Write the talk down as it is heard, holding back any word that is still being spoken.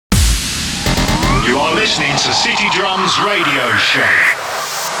You are listening to City Drums Radio Show.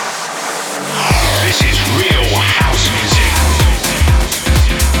 This is real house music.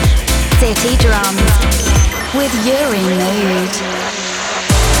 City Drums with Uri Mood.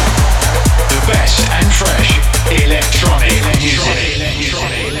 The best and fresh electronic music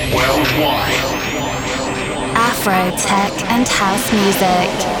worldwide. Afro, tech and house music.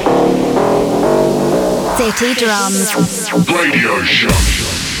 City Drums Radio Show.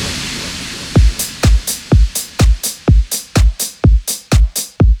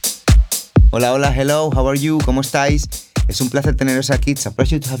 Hola, hola, hello, how are you? ¿Cómo estáis? Es un placer teneros aquí. It's a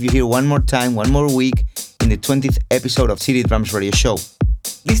pleasure to have you here one more time, one more week in the 20th episode of City Drums Radio Show.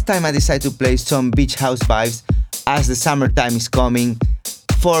 This time I decided to play some beach house vibes as the summertime is coming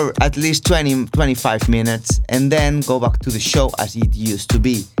for at least 20-25 minutes and then go back to the show as it used to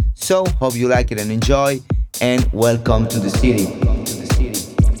be. So, hope you like it and enjoy, and welcome to the city.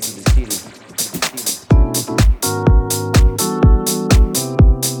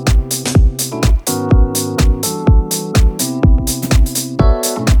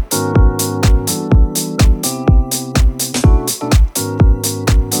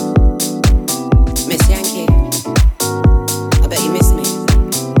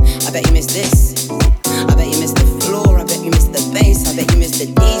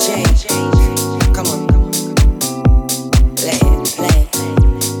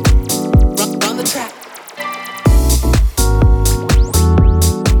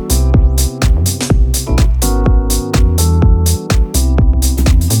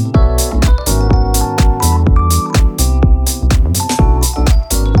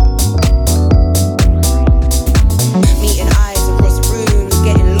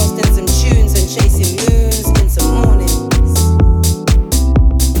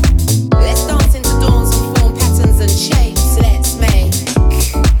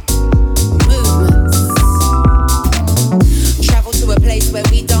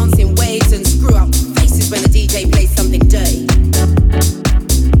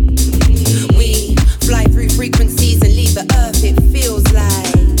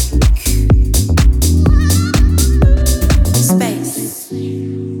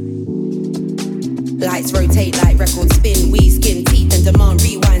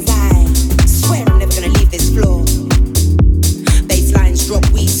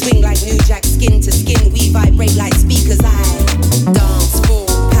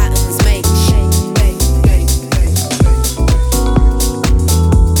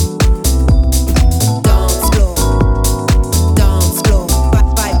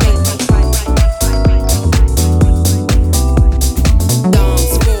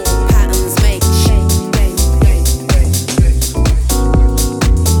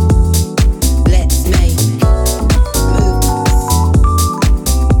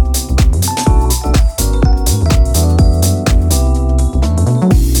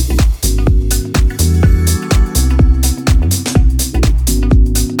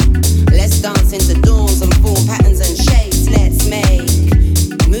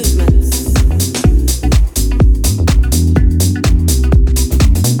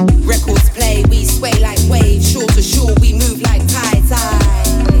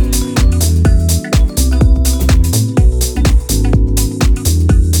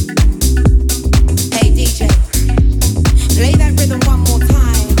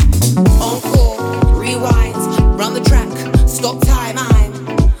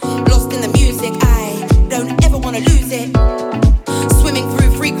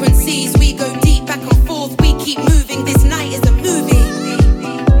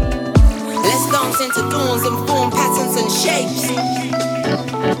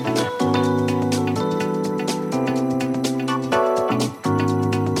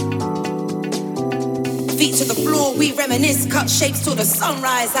 Shapes till the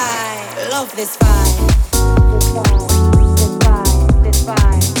sunrise. I love this vibe.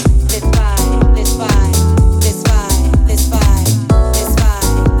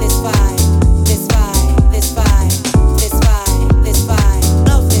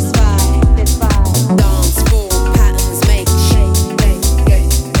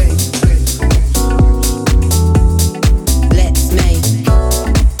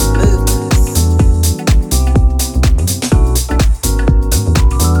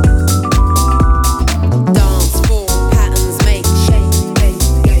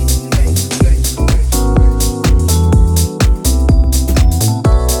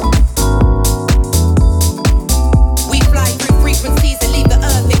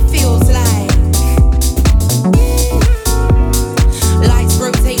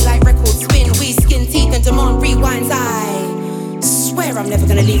 I'm never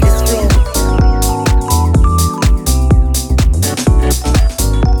gonna leave this floor.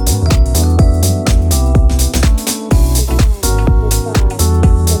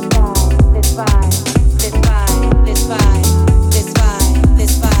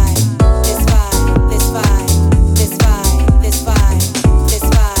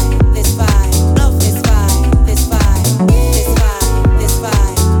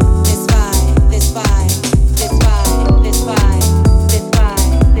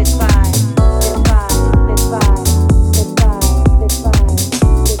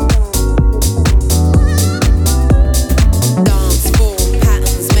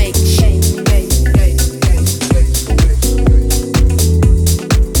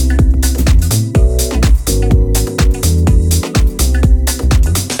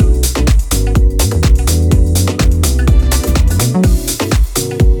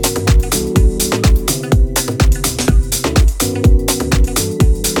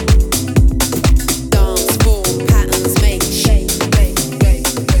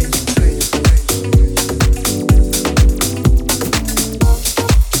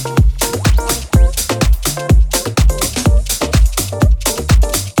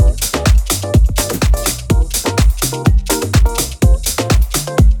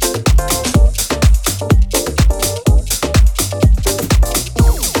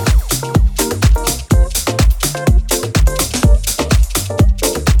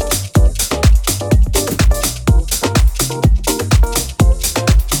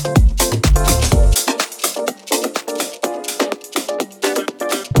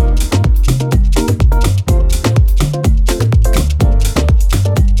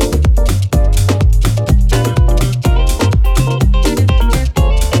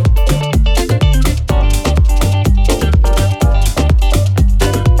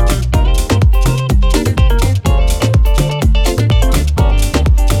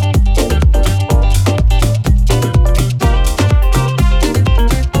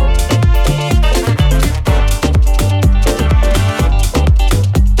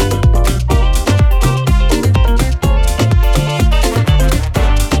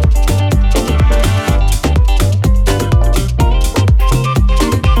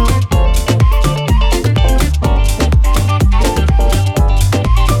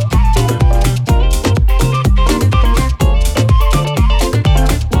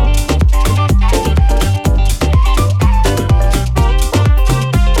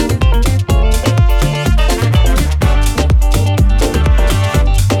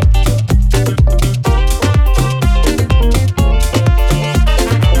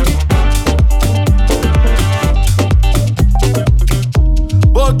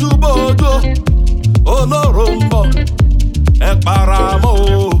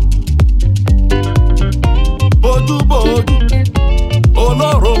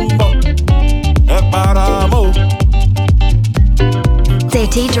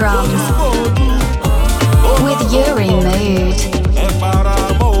 City Drums with Uri Mood.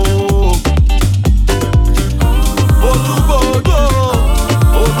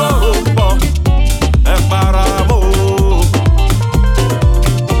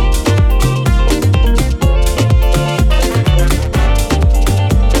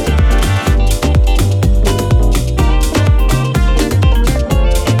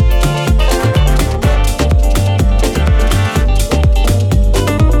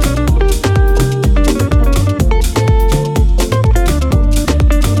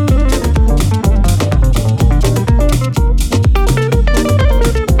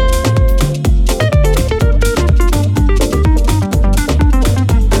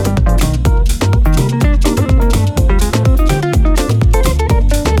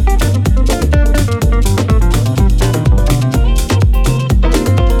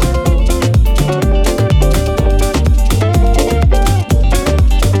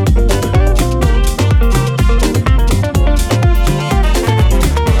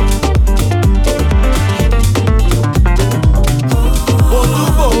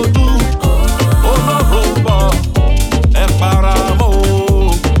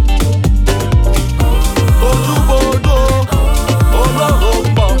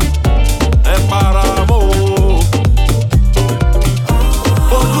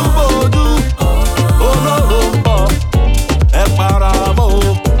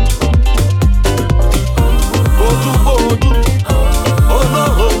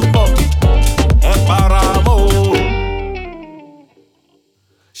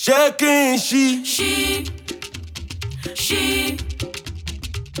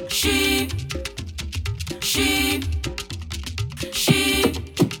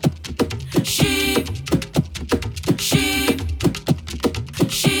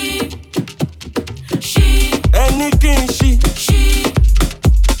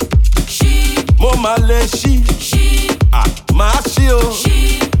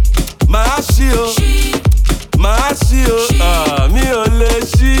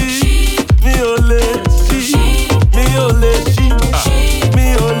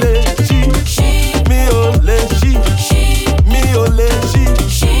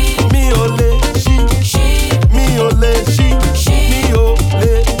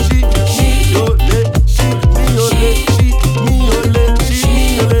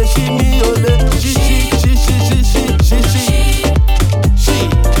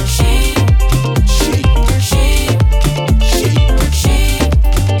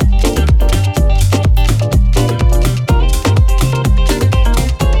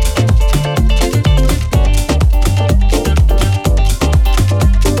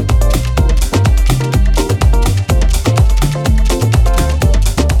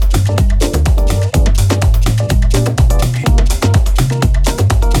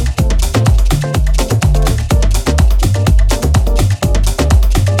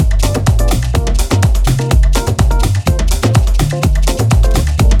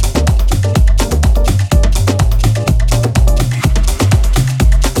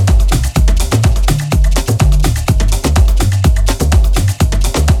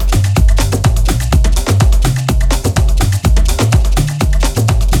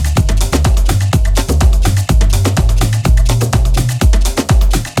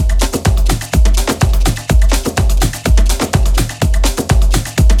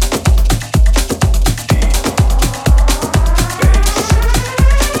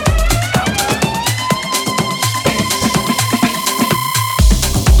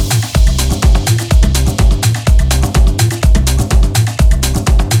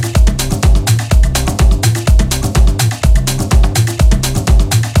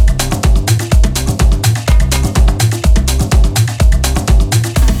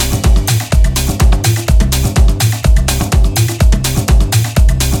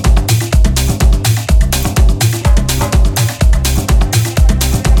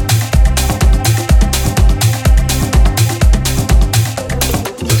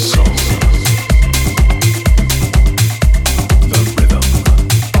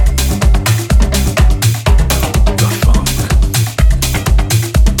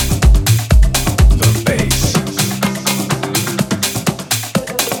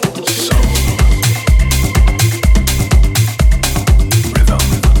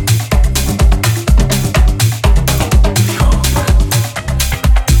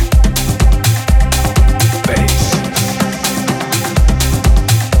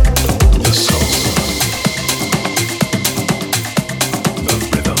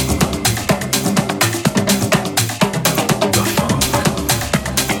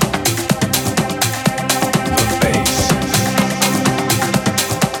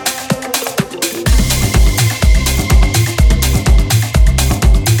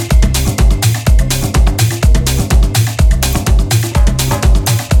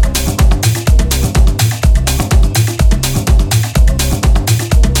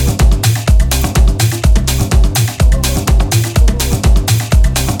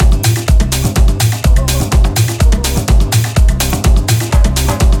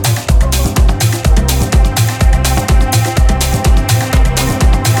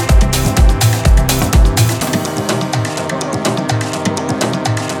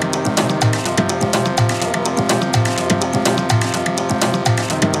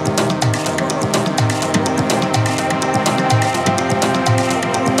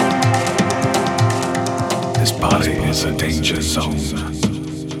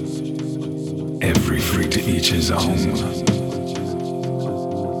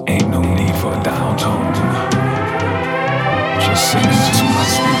 Ain't no need for a dial tone. Just sing into my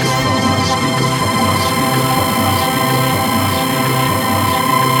speakerphone, my speakerphone, my speakerphone, my speakerphone, my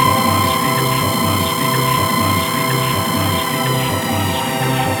speakerphone, my speakerphone,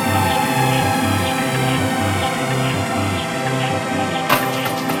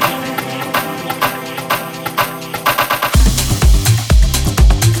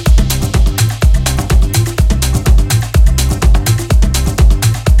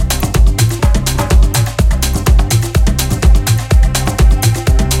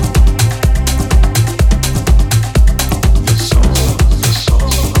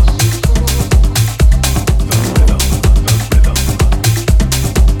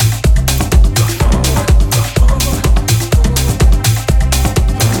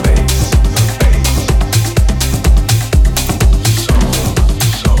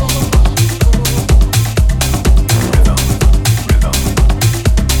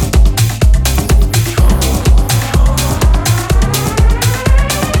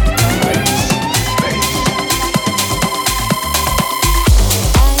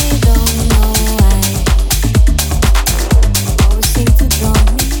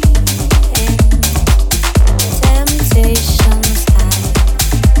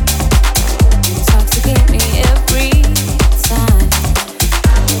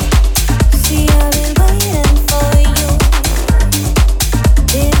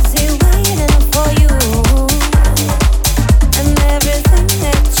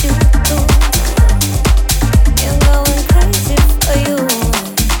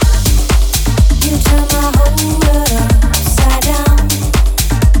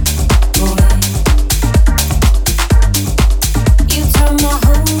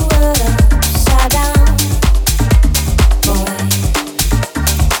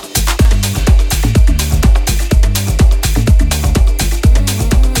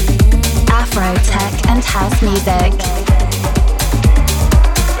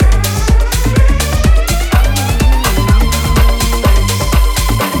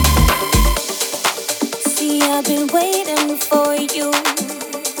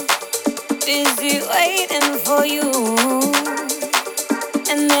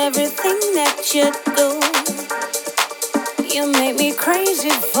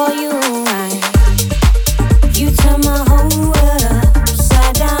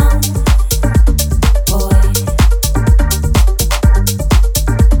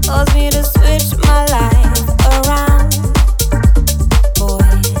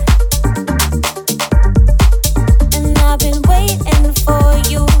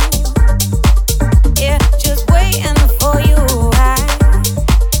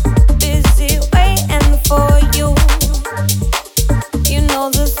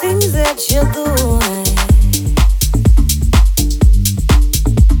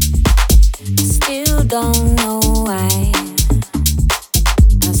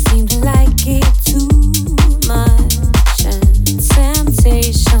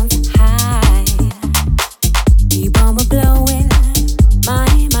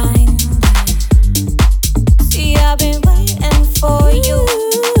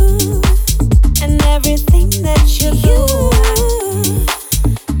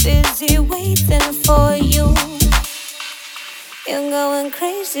 my speakerphone, my speakerphone, my speakerphone, my speakerphone, my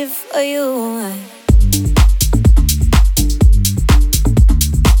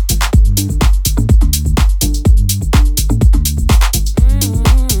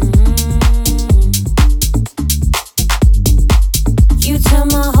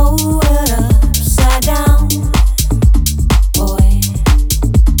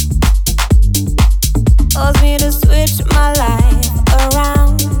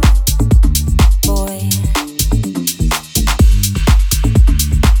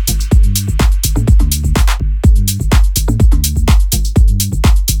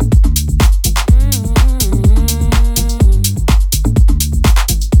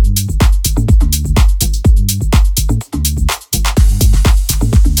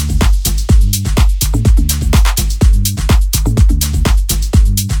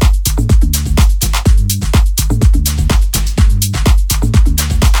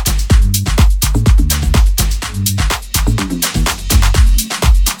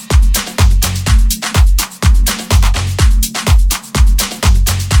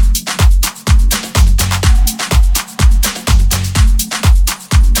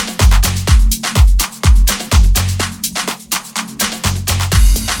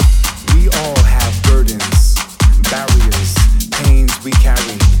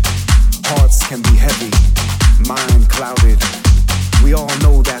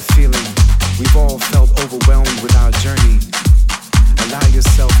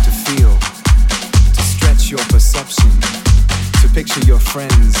Picture your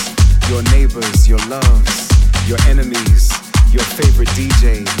friends, your neighbors, your loves, your enemies, your favorite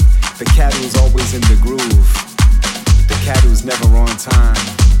DJ. The cat who's always in the groove, the cat who's never on time.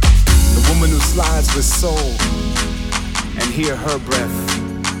 The woman who slides with soul, and hear her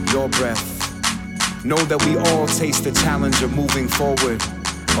breath, your breath. Know that we all taste the challenge of moving forward,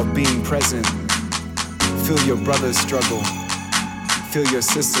 of being present. Feel your brother's struggle, feel your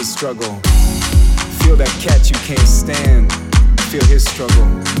sister's struggle. Feel that cat you can't stand, feel his struggle.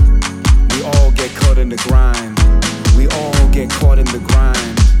 We all get caught in the grind, we all get caught in the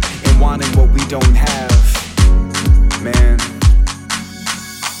grind, and wanting what we don't have, man.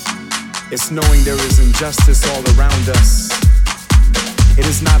 It's knowing there is injustice all around us. It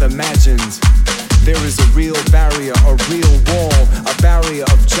is not imagined. There is a real barrier, a real wall, a barrier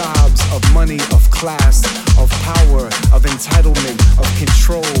of jobs, of money, of class, of power, of entitlement, of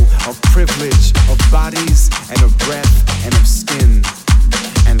control, of privilege, of bodies and of breath and of skin,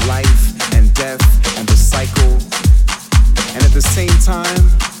 and life and death and the cycle. And at the same time,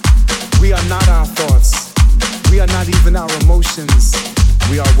 we are not our thoughts. We are not even our emotions.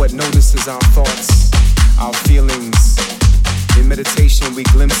 We are what notices our thoughts, our feelings. In meditation, we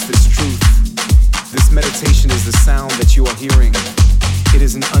glimpse this truth. This meditation is the sound that you are hearing. It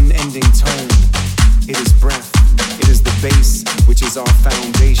is an unending tone. It is breath. It is the bass, which is our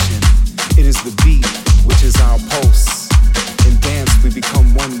foundation. It is the beat, which is our pulse. In dance, we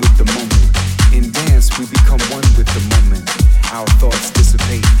become one with the moment. In dance, we become one with the moment. Our thoughts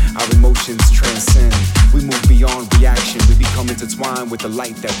dissipate. Our emotions transcend. We move beyond reaction. We become intertwined with the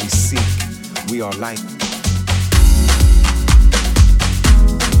light that we seek. We are light.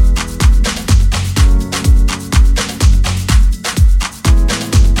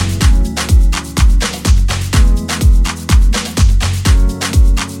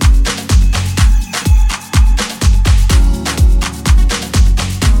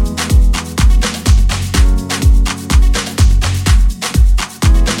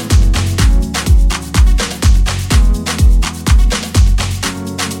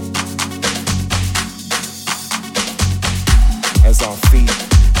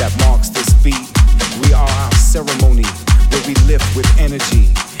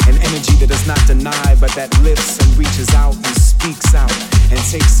 That lifts and reaches out and speaks out and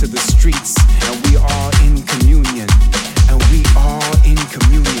takes to the streets, and we are in communion, and we are in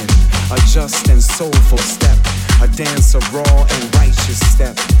communion. A just and soulful step, a dance of raw and righteous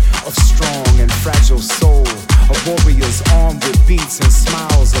step, of strong and fragile soul, of warriors armed with beats and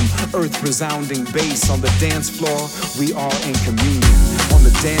smiles and earth resounding bass. On the dance floor, we are in communion. On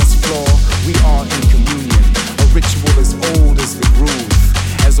the dance floor, we are in communion. A ritual as old as the groove,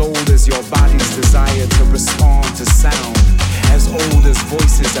 as old as your body's desire to respond to sound, as old as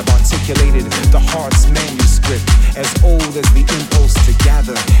voices have articulated the heart's manuscript, as old as the impulse to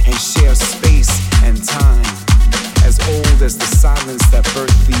gather and share space and time, as old as the silence that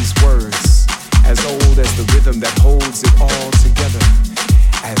birthed these words, as old as the rhythm that holds it all together,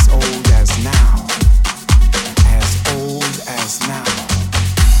 as old as now, as old as now,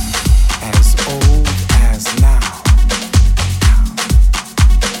 as old as now.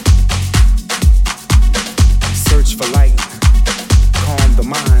 Search for light, calm the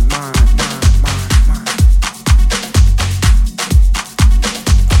mind, mind, mind, mind, mind.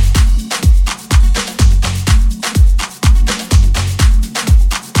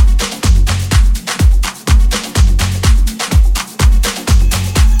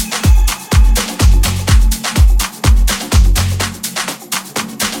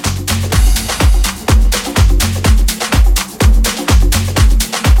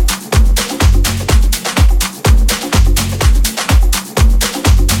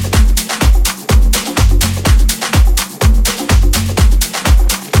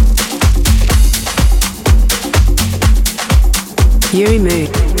 Uri Mood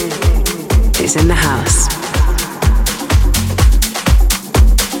is in the house.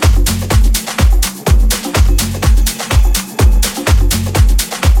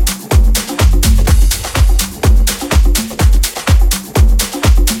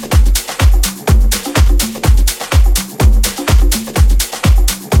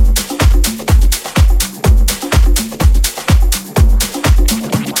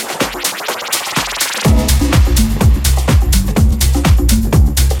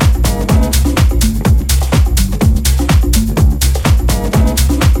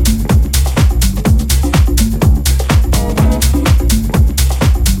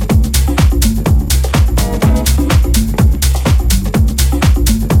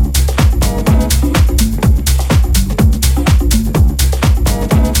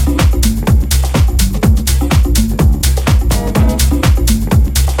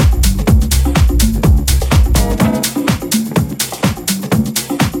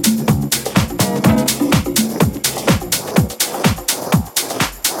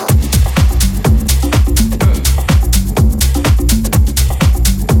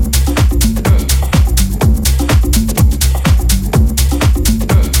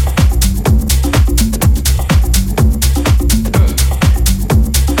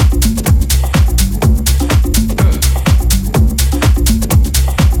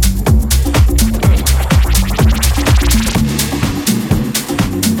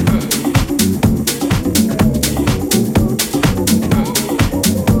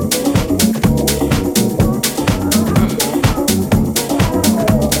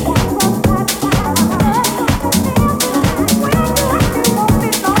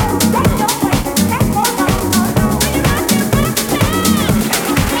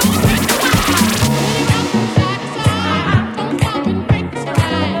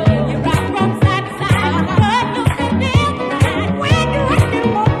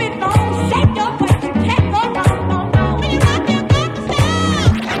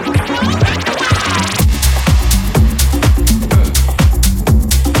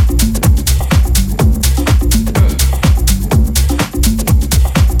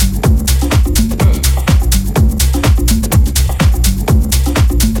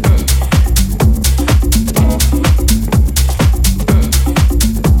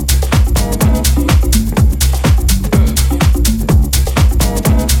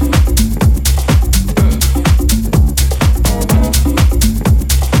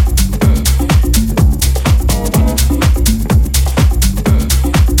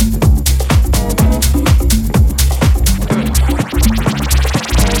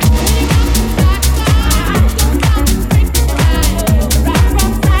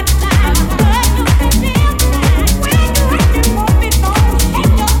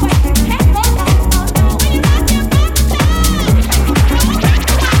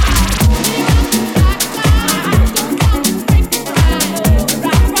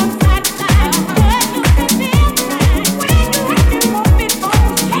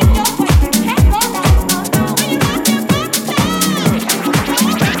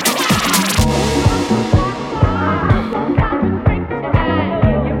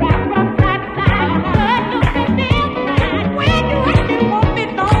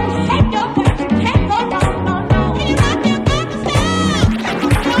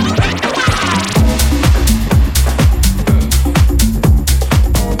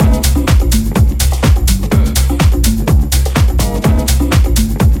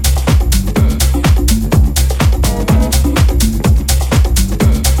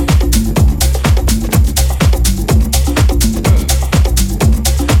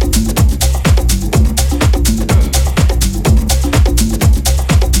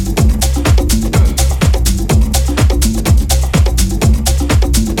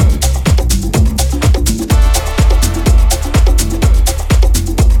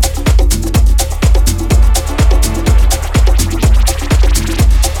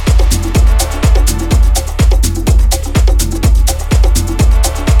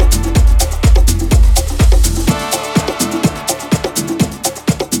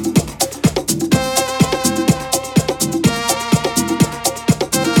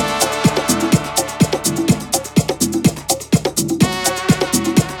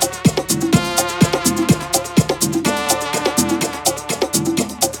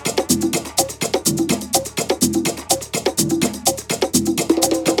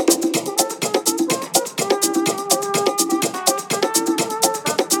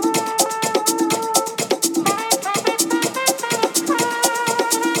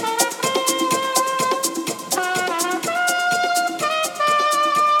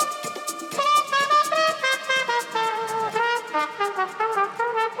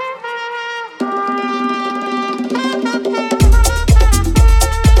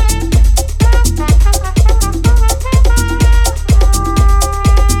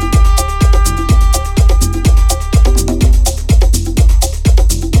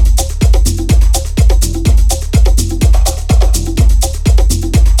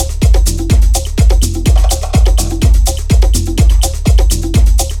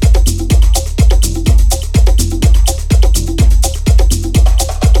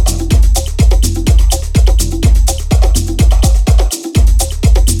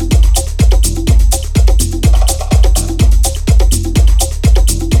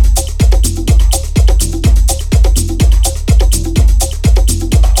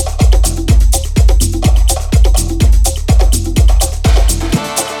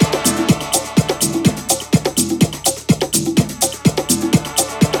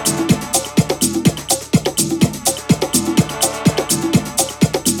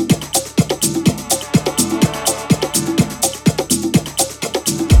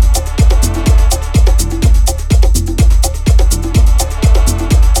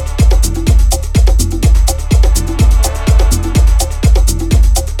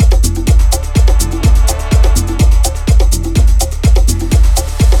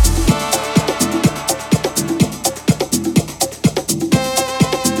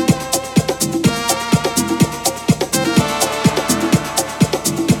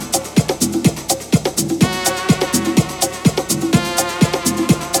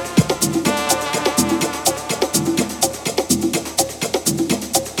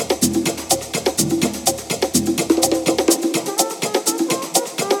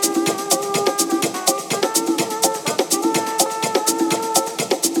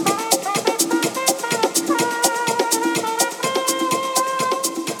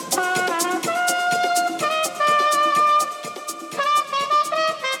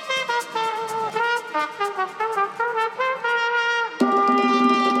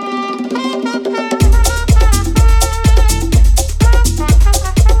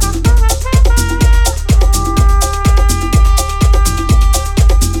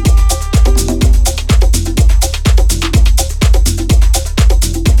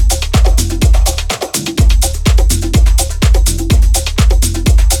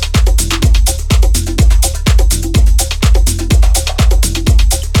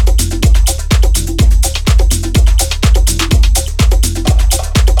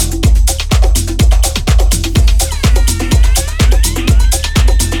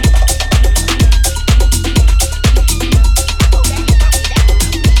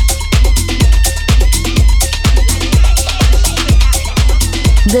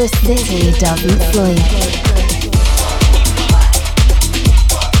 The city doesn't sleep.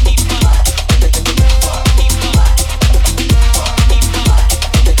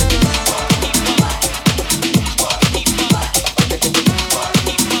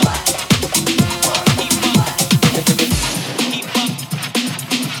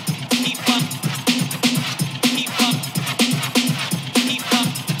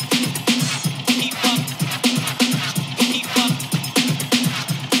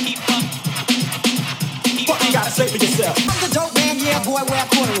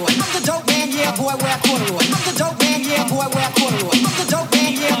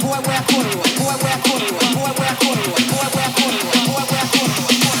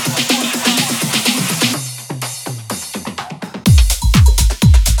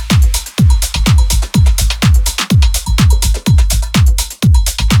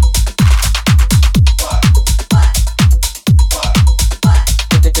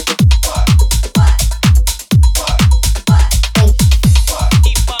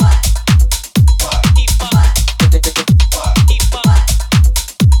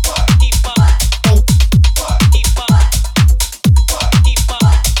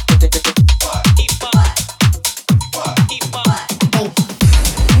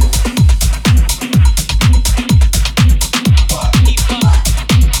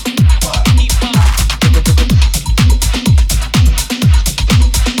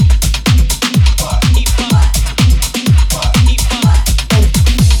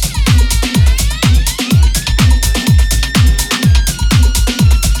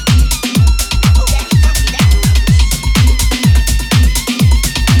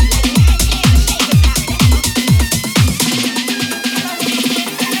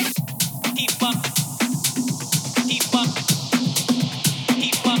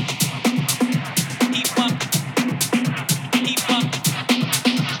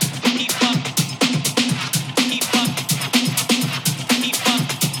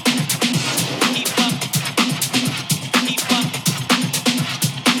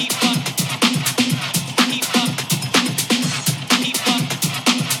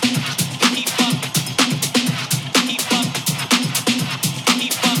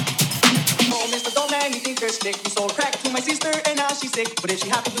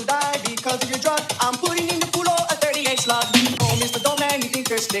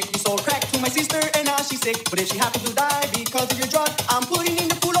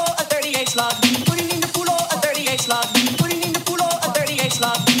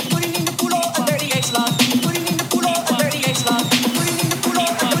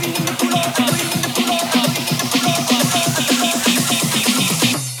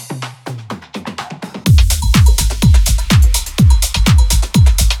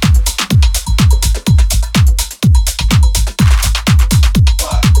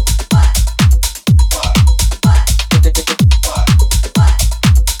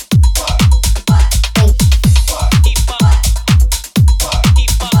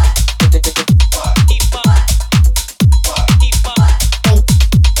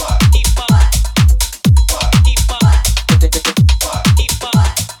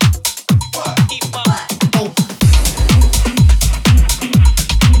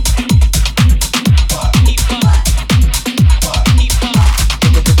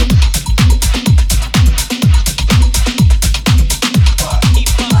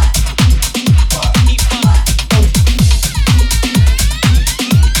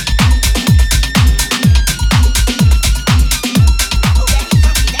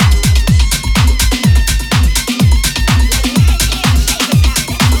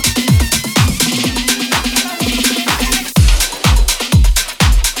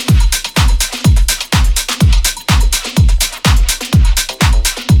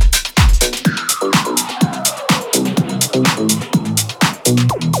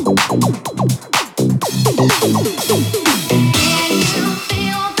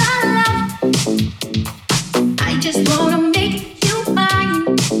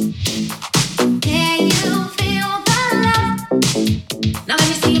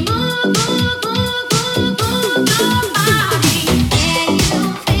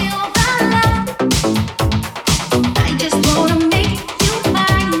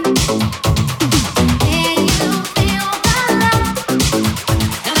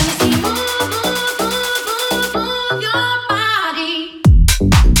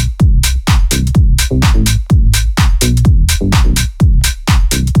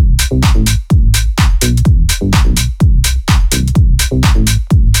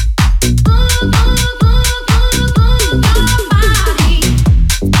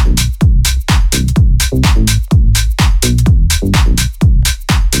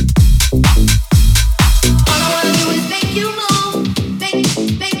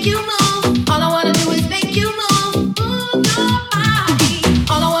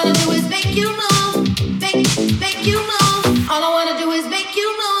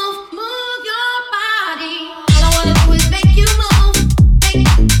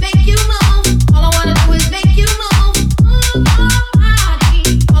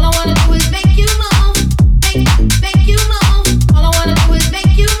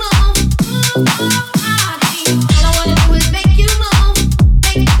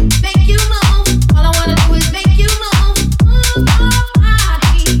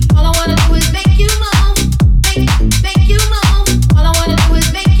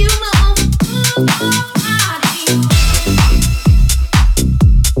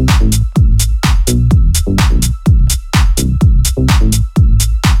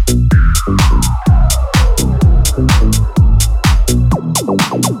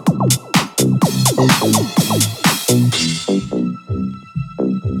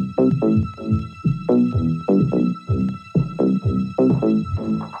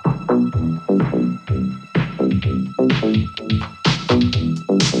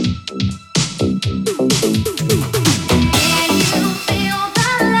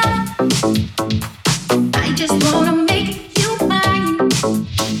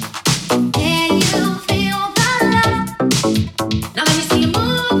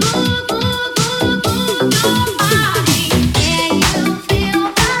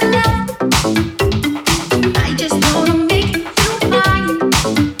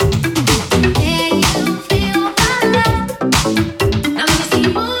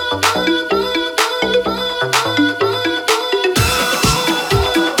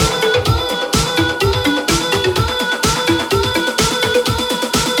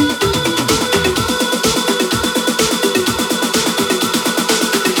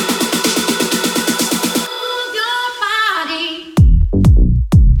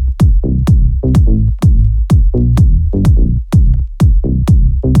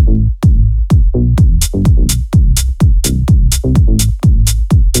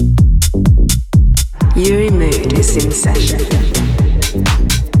 Uri Mood is in session.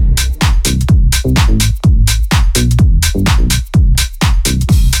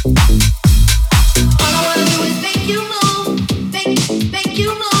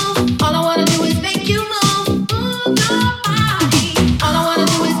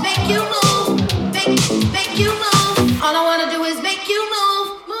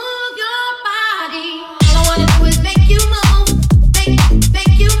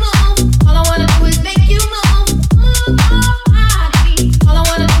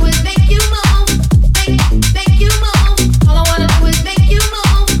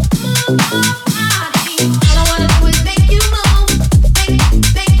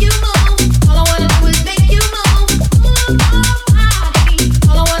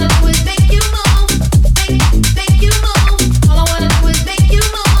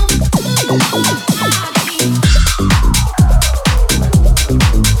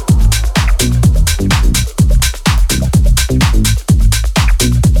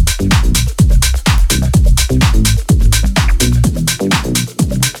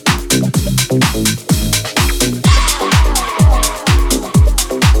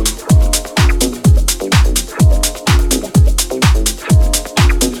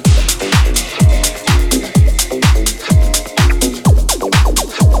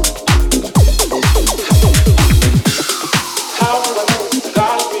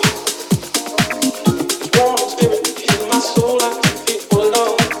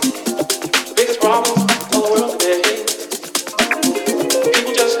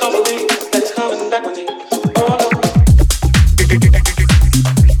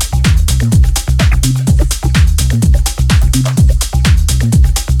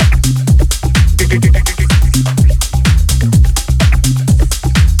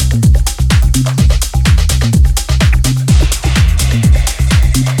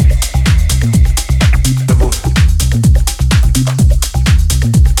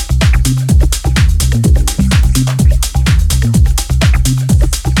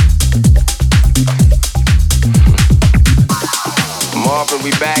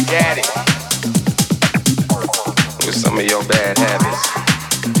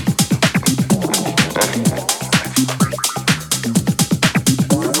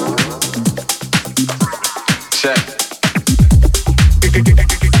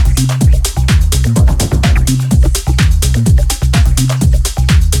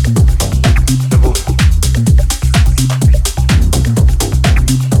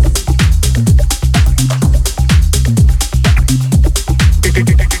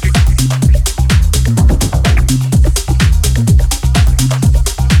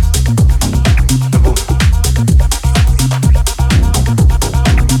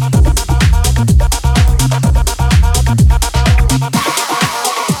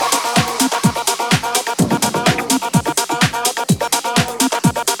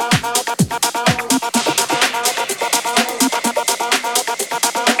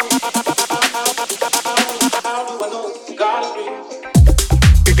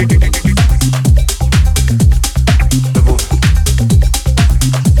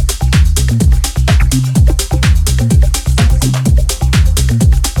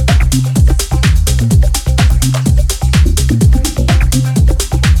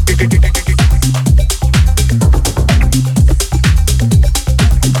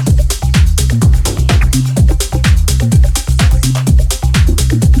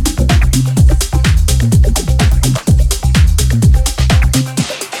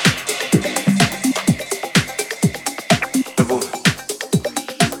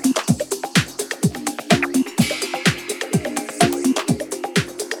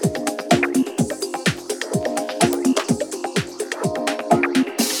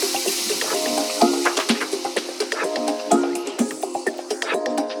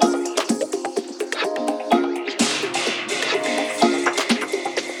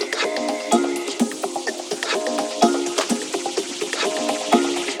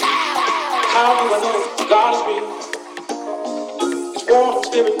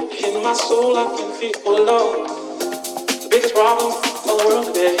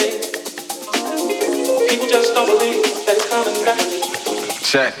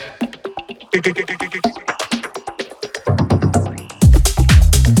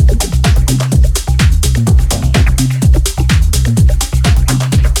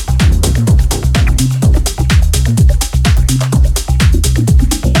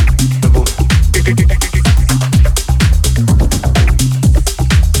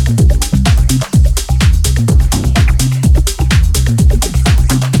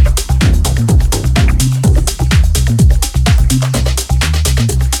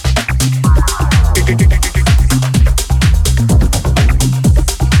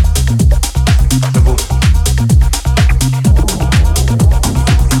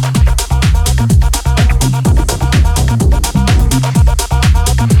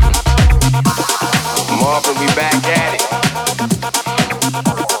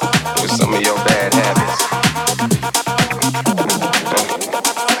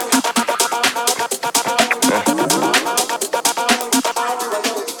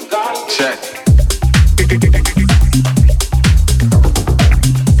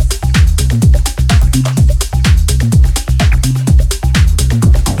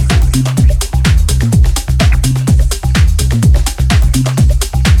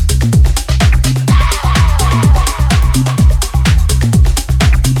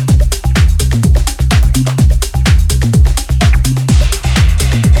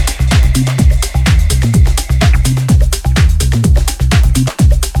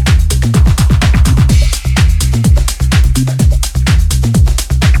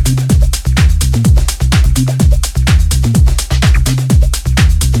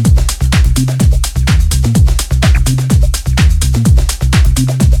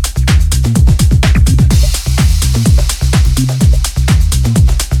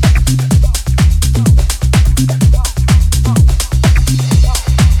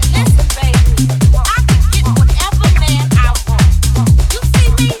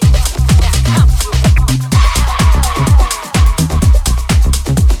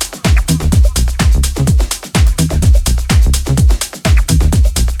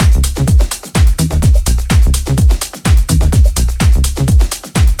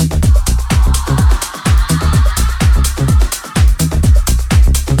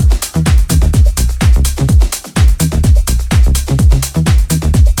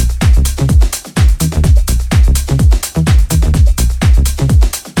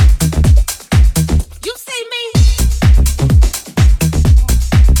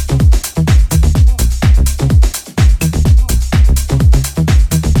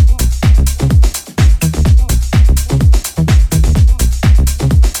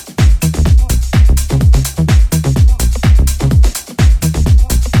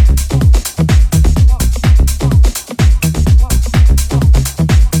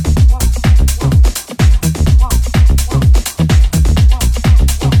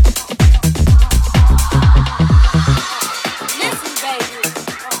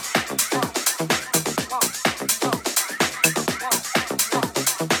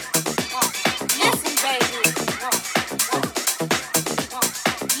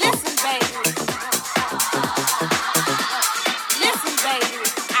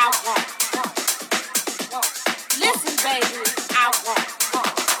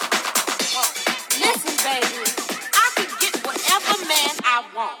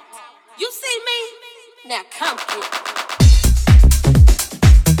 Now come here.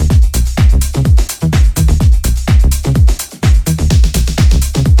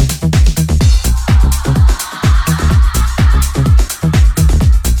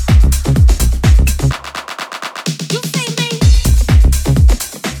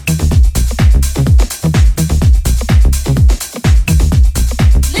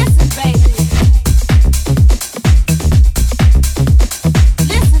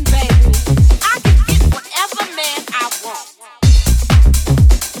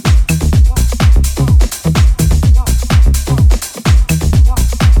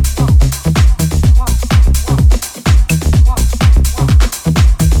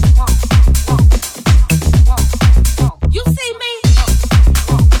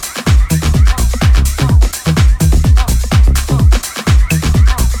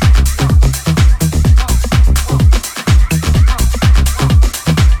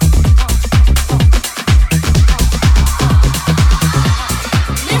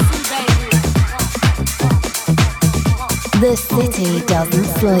 The city doesn't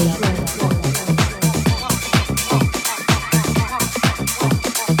sleep.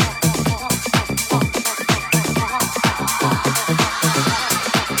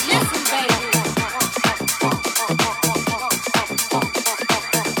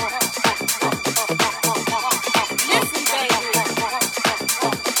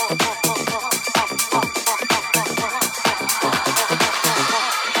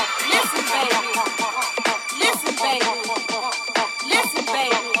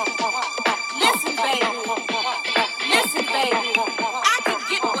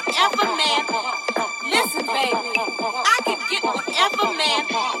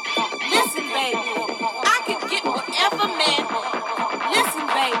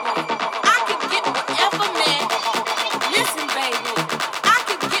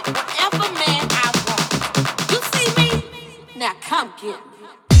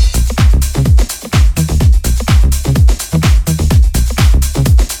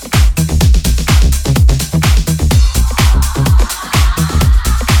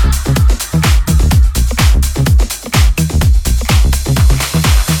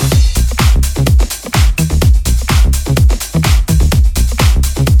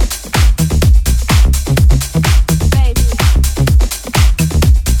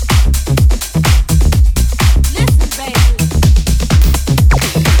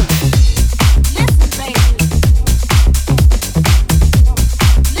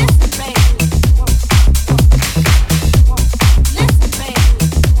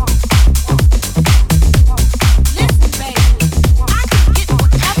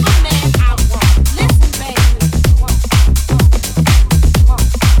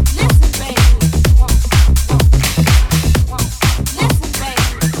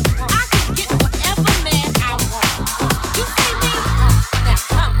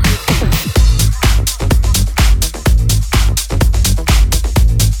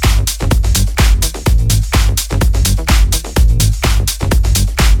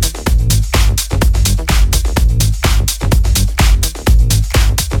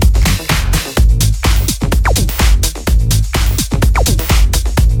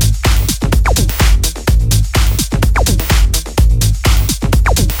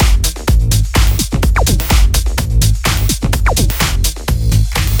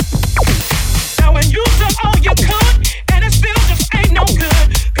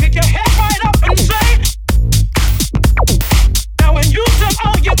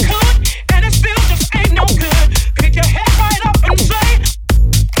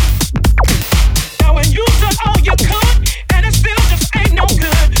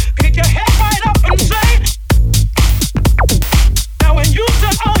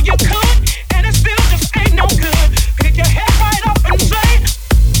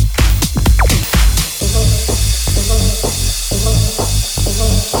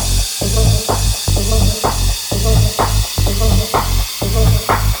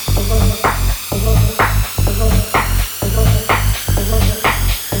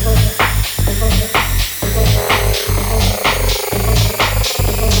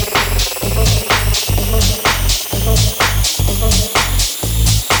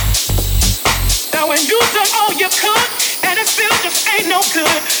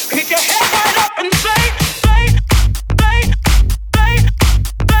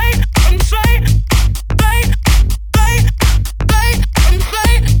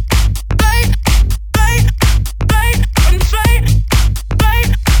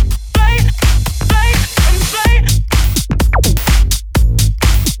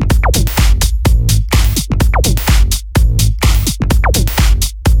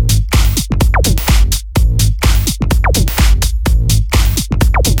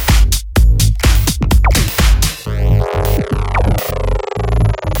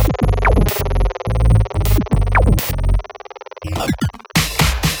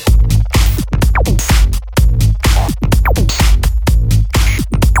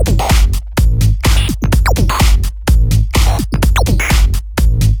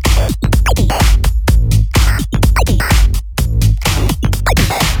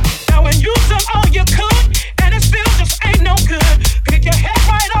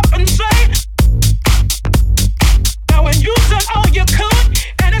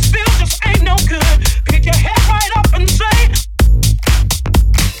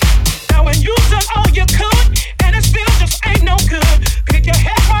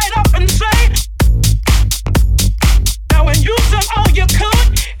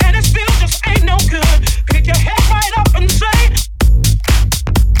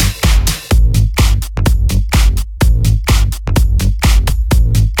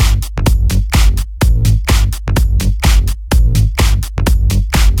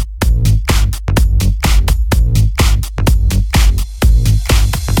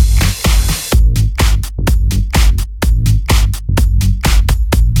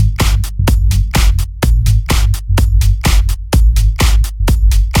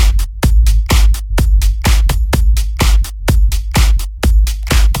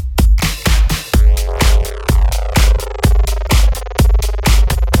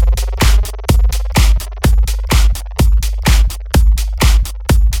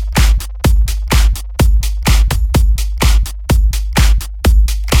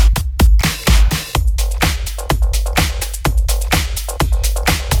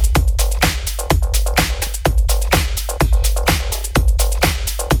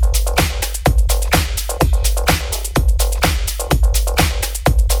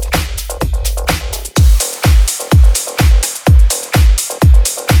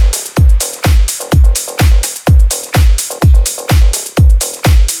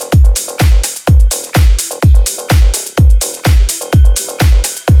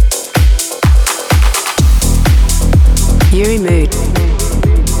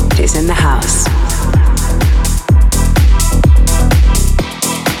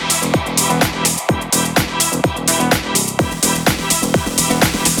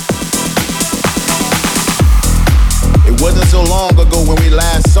 wasn't so long ago when we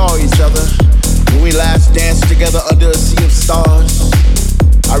last saw each other, when we last danced together under a sea of stars.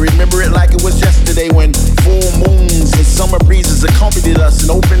 I remember it like it was yesterday when full moons and summer breezes accompanied us in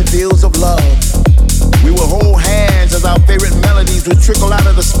open fields of love. We would hold hands as our favorite melodies would trickle out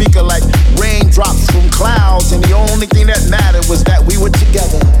of the speaker like raindrops from clouds, and the only thing that mattered was that we were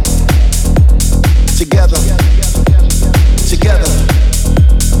together. Together. Together.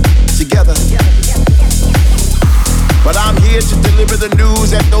 Together. But I'm here to deliver the news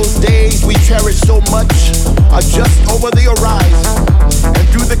that those days we cherish so much are just over the horizon. And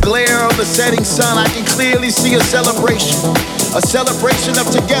through the glare of the setting sun, I can clearly see a celebration of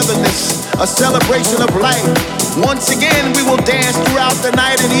togetherness, a celebration of life. Once again, we will dance throughout the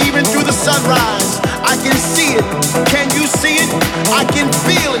night and even through the sunrise. I can see it. Can you see it? I can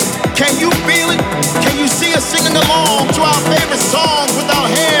feel it. Can you feel it? Can you see us singing along to our favorite songs with our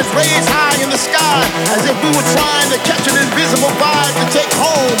hands raised high in the sky as if we were trying to catch an invisible vibe to take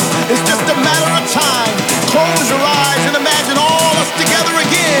home? It's just a matter of time. Close your eyes and imagine all us together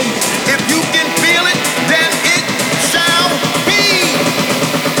again. If you can feel it, then it shall be.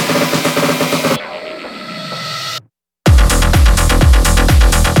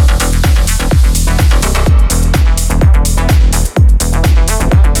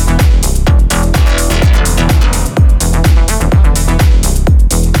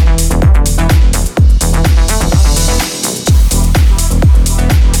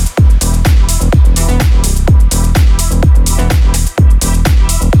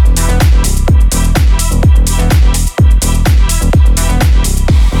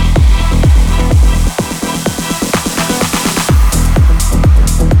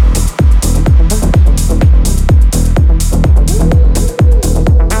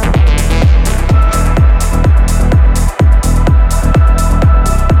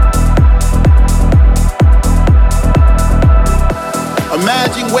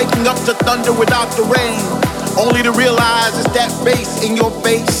 To thunder without the rain, only to realize it's that bass in your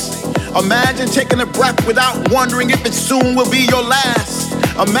face. Imagine taking a breath without wondering if it soon will be your last.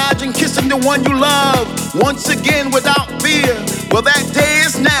 Imagine kissing the one you love once again without fear. Well, that day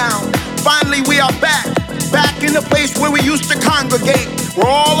is now. Finally, we are back in the place where we used to congregate. Where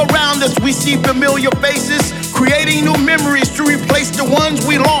all around us we see familiar faces, creating new memories to replace the ones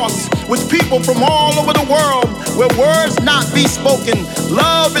we lost. With people from all over the world, where words not be spoken.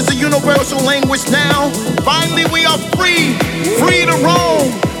 Love is a universal language now. Finally we are free, free to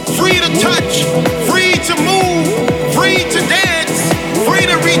roam, free to touch, free to move, free to dance, free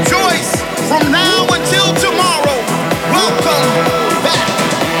to rejoice. From now until tomorrow, welcome back.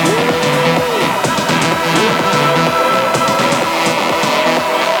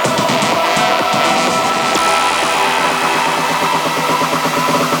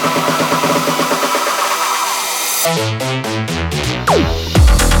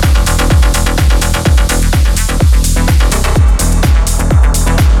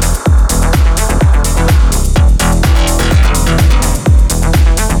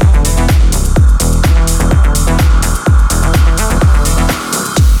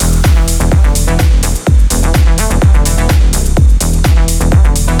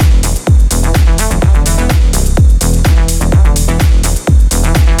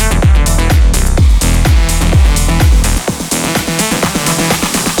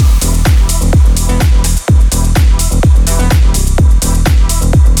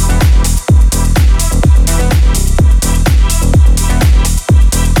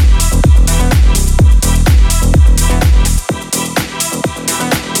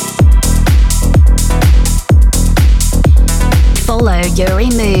 Uri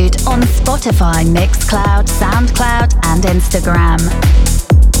Mood on Spotify, Mixcloud, SoundCloud, and Instagram.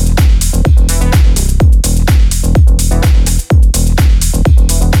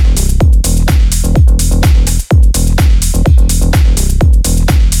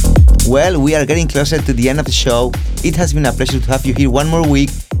 Well, we are getting closer to the end of the show. It has been a pleasure to have you here one more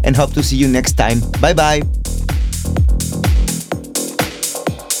week and hope to see you next time. Bye bye.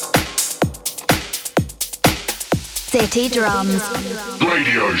 City Drums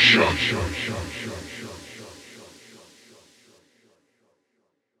Radio Show.